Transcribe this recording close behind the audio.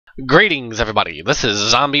Greetings, everybody. This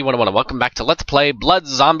is Zombie101. Welcome back to Let's Play Blood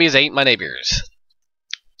Zombies Ate My Neighbors.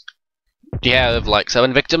 You have like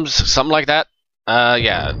 7 victims, something like that.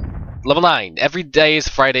 Yeah. Level 9. Every day is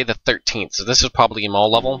Friday the 13th, so this is probably a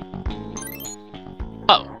mall level.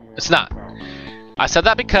 Oh, it's not. I said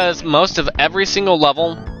that because most of every single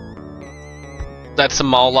level that's a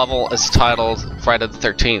mall level is titled Friday the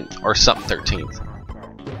 13th or something 13th.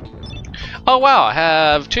 Oh wow, I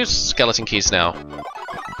have 2 skeleton keys now.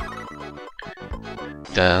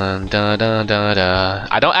 Dun, dun, dun, dun, dun.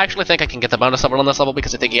 I don't actually think I can get the bonus level on this level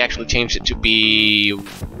because I think he actually changed it to be...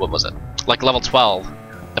 what was it? Like level 12,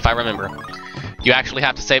 if I remember. You actually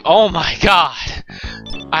have to save... oh my god!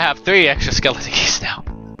 I have 3 extra skeleton keys now.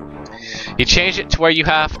 He changed it to where you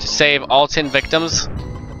have to save all 10 victims,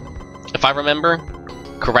 if I remember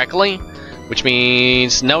correctly, which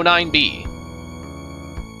means no 9B.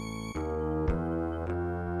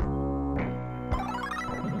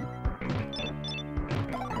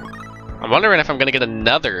 I'm wondering if I'm gonna get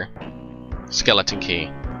another skeleton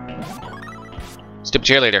key. Stupid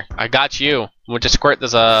cheerleader, I got you. Went to squirt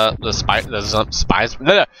went to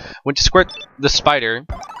squirt the spider,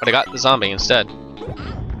 but I got the zombie instead.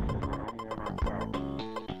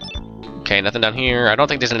 Okay, nothing down here. I don't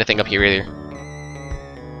think there's anything up here either.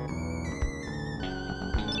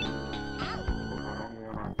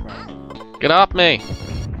 Get off me!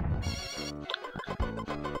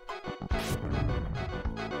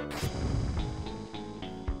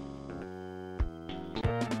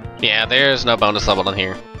 Yeah, there's no bonus level in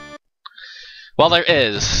here. Well, there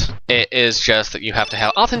is. It is just that you have to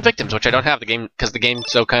have all 10 victims, which I don't have the game because the game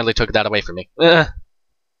so kindly took that away from me. I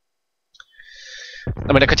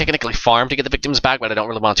mean, I could technically farm to get the victims back, but I don't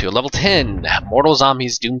really want to. Level 10, Mortal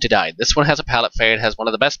Zombies Doomed to Die. This one has a pallet fade, has one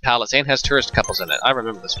of the best pallets, and has tourist couples in it. I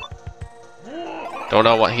remember this one. Don't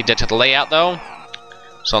know what he did to the layout, though,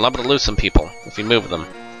 so I'm able to lose some people if we move them.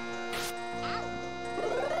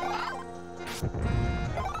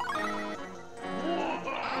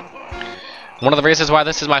 One of the reasons why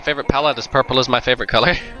this is my favorite palette is purple is my favorite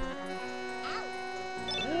color.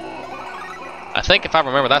 I think if I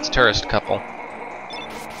remember, that's a tourist couple.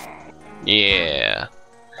 Yeah.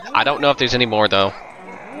 I don't know if there's any more though.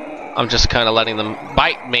 I'm just kind of letting them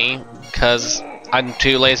bite me because I'm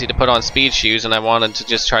too lazy to put on speed shoes and I wanted to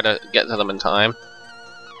just try to get to them in time.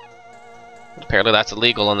 Apparently that's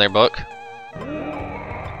illegal in their book.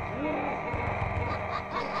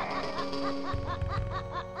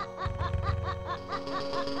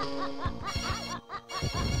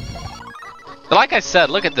 But like I said,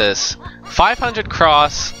 look at this. 500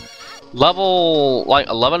 cross, level like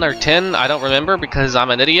 11 or 10, I don't remember because I'm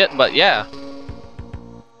an idiot, but yeah.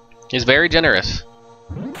 He's very generous.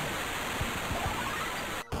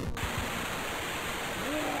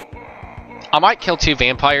 I might kill 2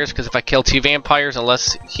 vampires because if I kill 2 vampires,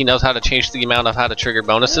 unless he knows how to change the amount of how to trigger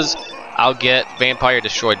bonuses, I'll get vampire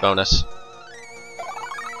destroyed bonus.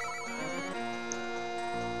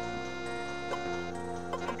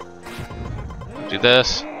 Do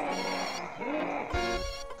this.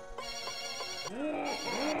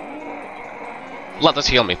 Let this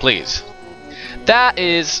heal me, please.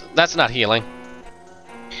 That's not healing.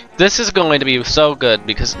 This is going to be so good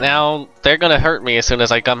because now they're gonna hurt me as soon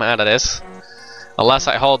as I come out of this. Unless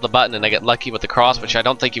I hold the button and I get lucky with the cross, which I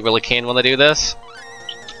don't think you really can when they do this.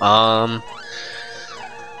 But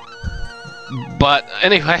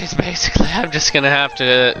anyways, basically I'm just gonna have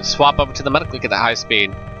to swap over to the medical at high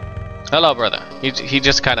speed. Hello, brother. He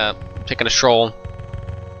just kind of taking a stroll.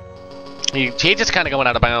 He just kind of going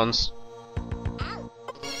out of bounds.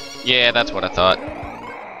 Yeah, that's what I thought.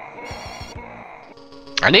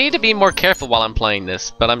 I need to be more careful while I'm playing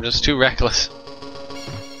this, but I'm just too reckless.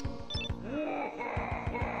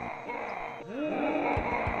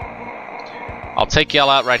 I'll take y'all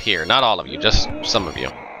out right here. Not all of you, just some of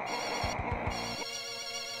you.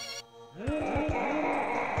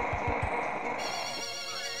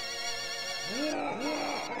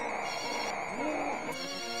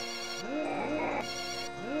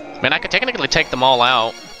 I mean, I could technically take them all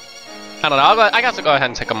out. I don't know, I guess I'll go ahead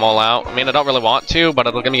and take them all out. I mean, I don't really want to, but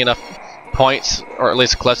it'll give me enough points, or at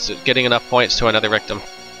least close to getting enough points to another victim.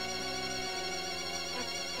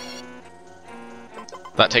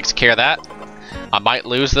 That takes care of that. I might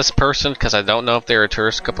lose this person, because I don't know if they're a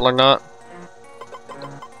tourist couple or not.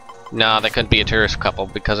 Nah, they couldn't be a tourist couple,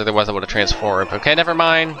 because otherwise I would have transformed. Okay, never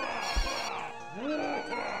mind.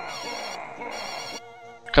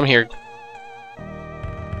 Come here.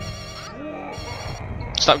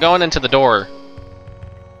 Stop going into the door.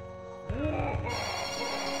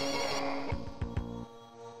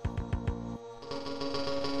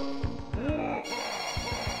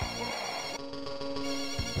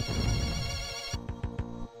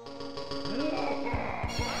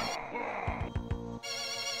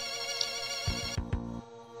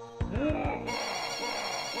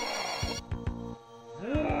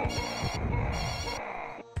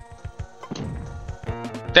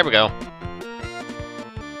 There we go.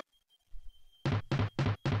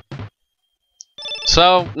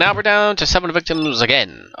 So, now we're down to 7 victims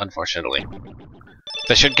again, unfortunately.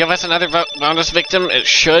 This should give us another bonus victim, it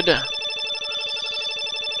should.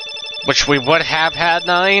 Which we would have had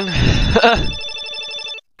 9.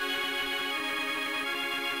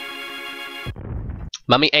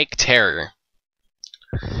 Mummy Ache Terror.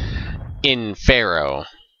 In Pharaoh.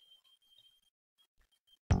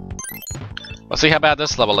 Let's see how bad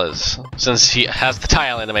this level is, since he has the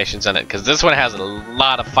tile animations in it, because this one has a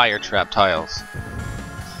lot of fire trap tiles.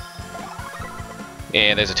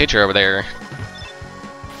 And there's a teacher over there.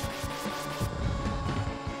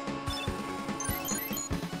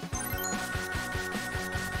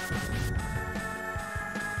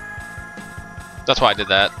 That's why I did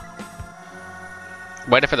that.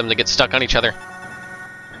 Waited for them to get stuck on each other.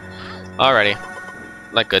 Alrighty.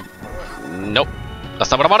 Not good. Nope. That's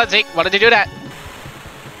not what I wanted, Zeke. Why did you do that?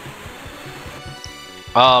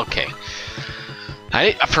 Okay.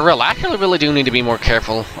 For real, I actually really do need to be more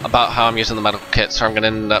careful about how I'm using the medical kit, so I'm going to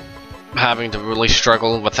end up having to really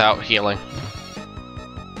struggle without healing.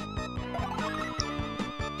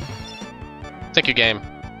 Thank you, game.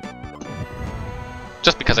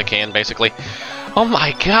 Just because I can, basically. Oh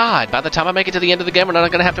my god! By the time I make it to the end of the game, I'm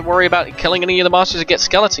not going to have to worry about killing any of the monsters to get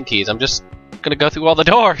skeleton keys. I'm just going to go through all the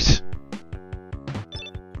doors.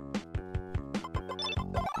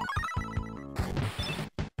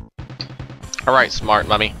 Alright, smart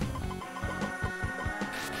mummy.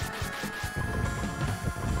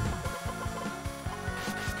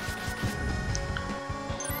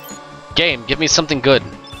 Game, give me something good.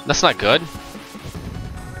 That's not good.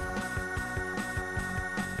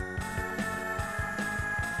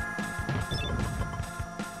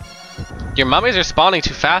 Your mummies are spawning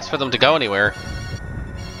too fast for them to go anywhere.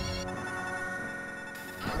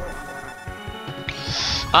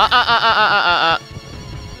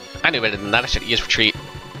 I knew better than that. I should have used retreat.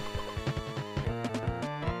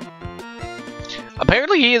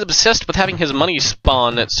 Apparently he is obsessed with having his mummies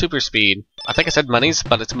spawn at super speed. I think I said mummies,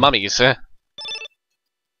 but it's mummies.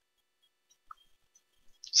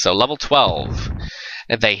 So level 12.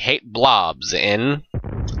 And they hate blobs in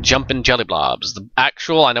Jumpin' Jelly Blobs. The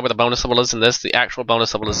actual, I know where the bonus level is in this. The actual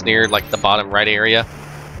bonus level is near like the bottom right area.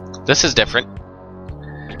 This is different.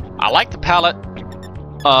 I like the palette.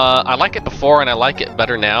 I like it before and I like it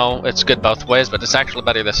better now. It's good both ways, but it's actually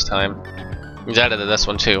better this time. He's added to this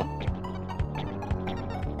one too.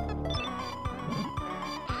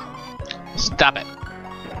 Stop it.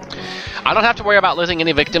 I don't have to worry about losing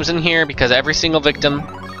any victims in here because every single victim,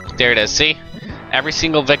 there it is, see? Every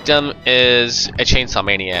single victim is a chainsaw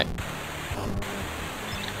maniac.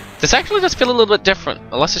 This actually does feel a little bit different,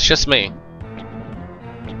 unless it's just me.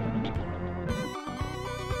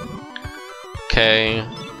 Okay,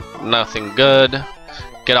 nothing good.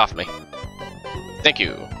 Get off me. Thank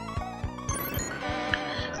you.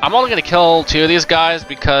 I'm only gonna kill 2 of these guys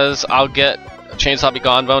because I'll get a Chainsaw Be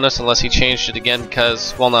Gone bonus unless he changed it again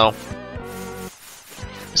because, well, no.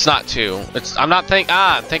 It's not 2.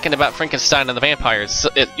 I'm thinking about Frankenstein and the vampires.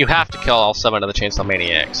 You have to kill all 7 of the Chainsaw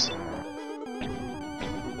Maniacs.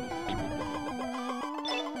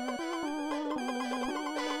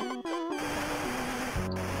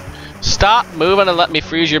 Stop moving and let me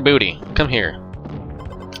freeze your booty. Come here.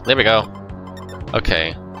 There we go.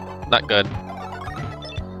 Okay. Not good.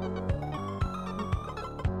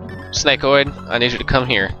 Snakeoid, I need you to come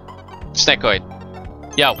here. Snakeoid.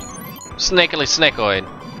 Yo. Snakily Snakeoid.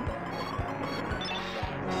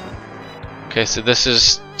 Okay, so this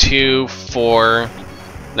is 2, 4...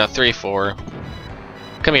 No, 3, 4.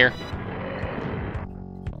 Come here.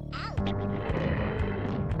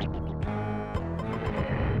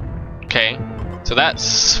 Okay, so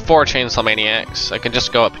that's 4 Chainsaw Maniacs. I can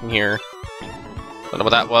just go up in here. Don't know what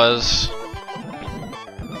that was.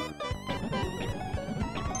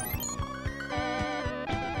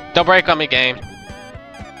 Don't break on me, game.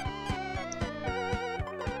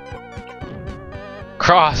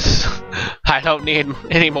 Cross. I don't need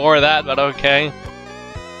any more of that, but okay.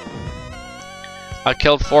 I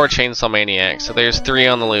killed 4 Chainsaw Maniacs, so there's 3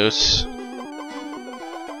 on the loose.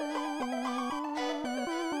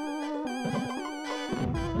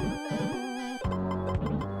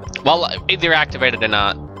 Well, either activated or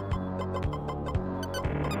not.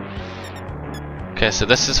 Okay, so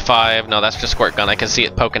this is 5. No, that's just squirt gun. I can see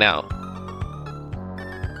it poking out.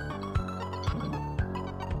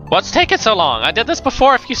 What's taking so long? I did this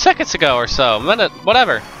before a few seconds ago or so. A minute,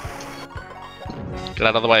 whatever. Get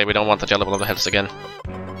out of the way. We don't want the jelly blob heads again.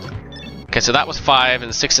 Okay, so that was 5,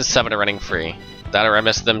 and 6 and 7 are running free. That or I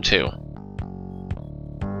missed them too.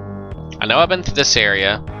 I know I've been through this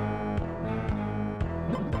area.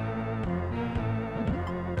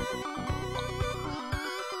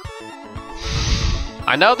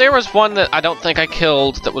 I know there was one that I don't think I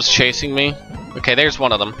killed that was chasing me. Okay, there's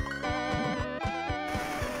one of them.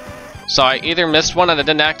 So I either missed one and I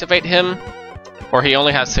didn't activate him, or he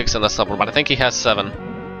only has 6 in this level, but I think he has 7.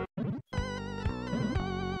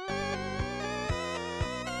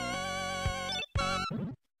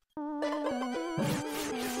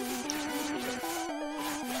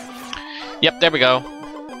 Yep, there we go.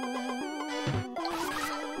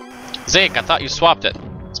 Zeke, I thought you swapped it.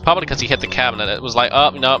 It's probably because he hit the cabinet. It was like, oh,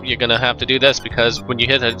 no, you're gonna have to do this because when you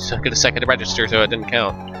hit it, it took a second to register, so it didn't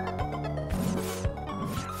count.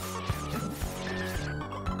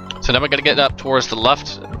 So now we're gonna get up towards the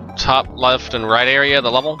left, top left and right area of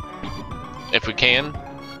the level. If we can.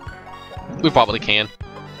 We probably can.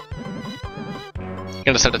 I'm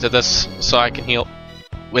gonna set it to this so I can heal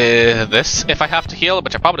with this. If I have to heal,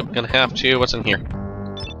 which I'm probably gonna have to. What's in here?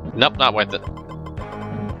 Nope, not worth it.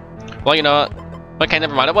 Well, you know what? Okay,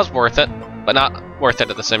 never mind. It was worth it, but not worth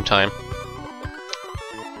it at the same time.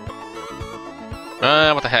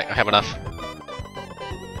 What the heck? I have enough.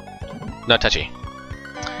 No touchy.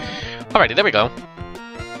 Alrighty, there we go.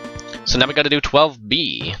 So now we gotta do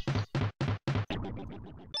 12B.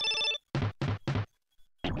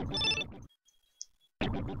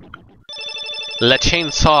 Le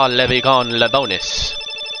chainsaw le bigon le bonus.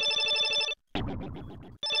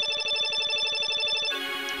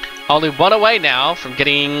 Only one away now from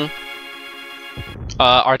getting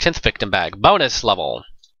our 10th victim bag. Bonus level.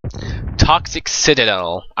 Toxic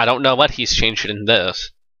Citadel. I don't know what he's changed in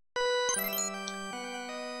this.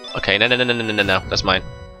 Okay, no, that's mine.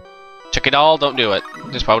 Chucky doll, don't do it.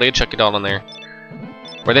 There's probably a Chucky doll in there.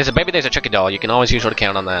 Where there's a baby, there's a Chucky doll. You can always usually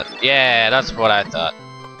count on that. Yeah, that's what I thought.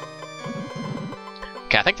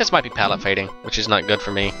 Okay, I think this might be palette fading, which is not good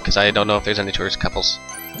for me, because I don't know if there's any tourist couples.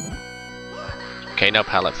 Okay, no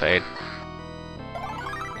palette fade.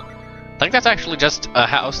 I think that's actually just a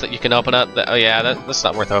house that you can open up. Oh yeah, that's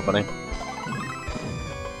not worth opening.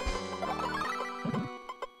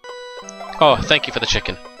 Oh, thank you for the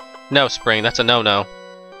chicken. No, Spring, that's a no-no.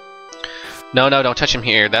 No, don't touch him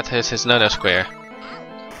here. That's his no-no square.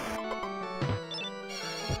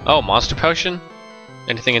 Oh, monster potion?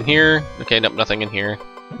 Anything in here? Okay, nope, nothing in here.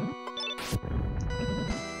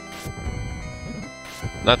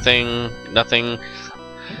 Nothing.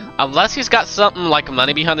 Unless he's got something like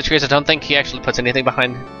money behind the trees, I don't think he actually puts anything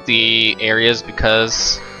behind the areas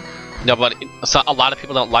because a lot of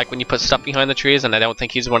people don't like when you put stuff behind the trees, and I don't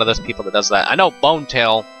think he's one of those people that does that. I know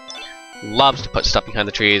Bonetail loves to put stuff behind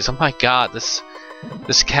the trees. Oh my god, this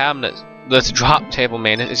cabinet, this drop table,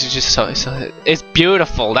 man, it's just it's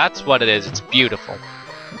beautiful. That's what it is. It's beautiful.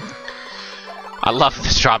 I love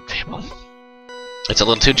this drop table. It's a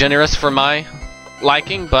little too generous for my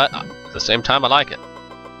liking, but at the same time, I like it.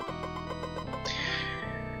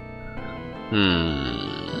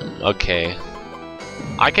 Okay.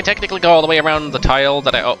 I can technically go all the way around the tile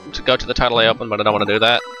that to go to the tile I opened, but I don't want to do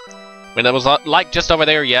that. I mean, it was like just over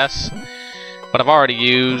there, yes. But I've already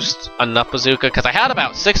used enough bazooka, because I had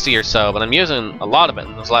about 60 or so, but I'm using a lot of it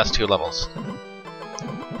in those last 2 levels.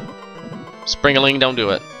 Springaling, don't do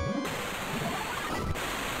it.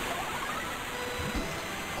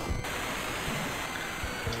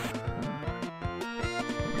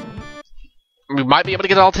 We might be able to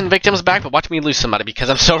get all 10 victims back, but watch me lose somebody because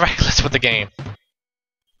I'm so reckless with the game.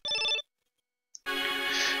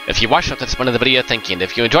 If you watched up to this point of the video, thank you. And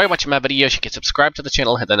if you enjoy watching my videos, you can subscribe to the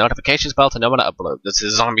channel, hit the notifications bell to know when I upload. This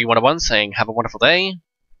is Zombie 101 saying have a wonderful day,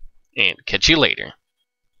 and catch you later.